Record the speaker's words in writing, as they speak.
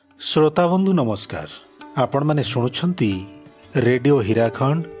श्रोताबंधु नमस्कार। आपण माने शुणुछंती रेडियो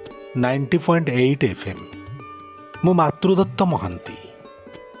हीराखंड 90.8 FM। मु मातृदत्त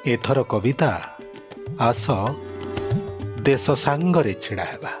महांती। एथर कविता आस देश सांगरे छिड़ा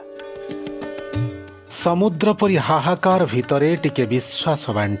हेबा। समुद्र परी हाहाकार भितरे टिके विश्वास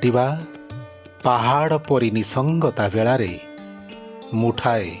बांटिबा, पहाड़ परी निसंगता बेलारे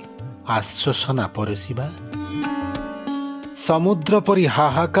मुठाए आश्वासना परसिबा। समुद्र परी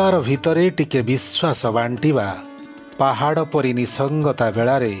हाहाकार भितरे टिके विश्वास बांटिबा, पहाड़ परी निसंगता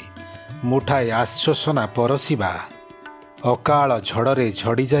बेलारे मुठाए आश्वासना परसिबा। अकाल झड़रे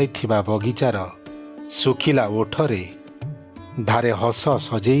झड़ी जाइथिबा बगीचार सुखिला ओठरे धारे हस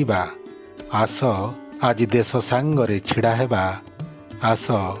सजेइबा। आस आज देश सांगरे छिड़ा हेबा। आस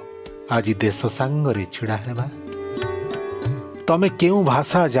आज देश सांगरे छिड़ा हेबा। तमे केउ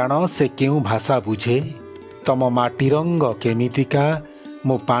भाषा जान से केउ भाषा बुझे। तम माटी रंग केमितिका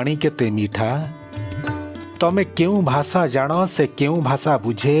मो पानी केते मीठा। तमे केउ भाषा जान से केउ भाषा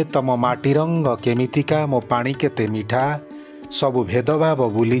बुझे। तम माटी रंग केमितिका मो पानी केते मीठा। सबु भेदभाव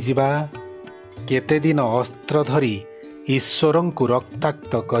भूली जिबा। केते दिन अस्त्र धरी ईश्वरं को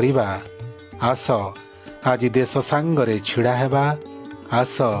रक्ताक्त करिबा। आस आज देश सांगरे छिड़ा हेबा।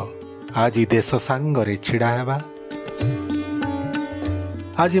 आस आज देश सांगरे छिड़ा हेबा।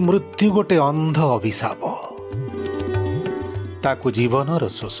 आज मृत्यु गोटे अंध अभिशाप, ताकु जीवनर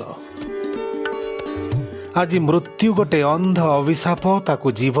शोष। आज मृत्यु गोटे अंध अभिशाप,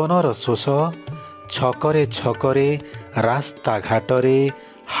 ताकु जीवनर शोष। छकरे छकरे रास्ता घाटरे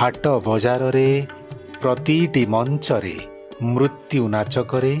हाट बजारे प्रतिटी मंचरे मृत्यु नाच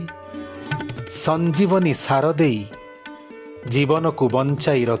करे। संजीवनी सार देई जीवन को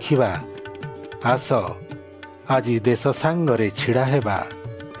बंचाई रखिबा। आस आज देश सांगरे छिड़ा हेबा।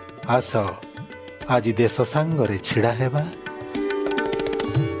 आस आज देश सांगरे छिड़ा हेबा।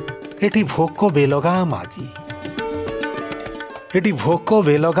 एटी भोक बेलगा माजी, एटी भोक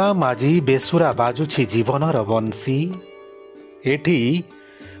बेलगा माजी बेसुरा बाजुछि जीवनर बंसी। एटी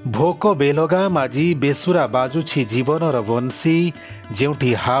भोक बेलगा माजी बेसुरा बाजुछि जीवनर बंसी।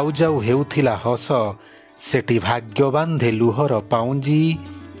 जेउठी हाउ जाउ हेउथिला हस, सेठी भाग्य बांधे लुहर पाउंजी।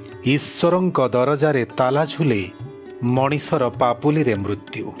 ईश्वरंक दरजारे ताला झुले मणिषर पापुली रे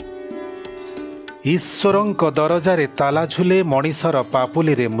मृत्यु। ईश्वरंक दरजारे ताला झुले मणिषर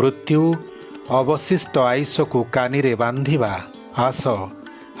पापुली रे मृत्यु। अवशिष्ट आयुष को कानी रे बांधिबा। आस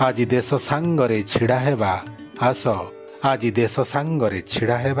आज देश सांगरे छिड़ा हेबा। आस आज देश सांगरे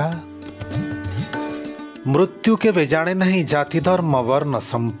छिड़ा हेबा। मृत्यु केवे जाने नहीं जाति धर्म वर्ण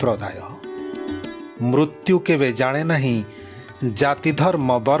संप्रदाय। मृत्यु केवे जाने नहीं जाति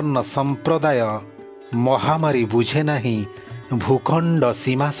धर्म वर्ण संप्रदाय। महामारी बुझे नहीं भूखंड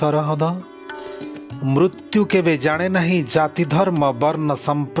सीमा सरहद। मृत्यु केवे जाने नहीं जाति धर्म वर्ण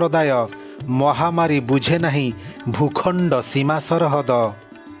संप्रदाय। महामारी बुझे नहीं भूखंड सीमा सरहद।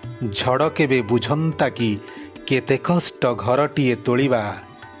 झड़ केवे बुझंता कि केते कष्ट घरटिए तोलिबा।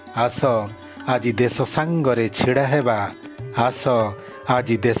 आस आज देश सांगरे छिड़ा हेबा। आस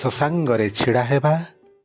आज देश सांगरे छिड़ा हेबा।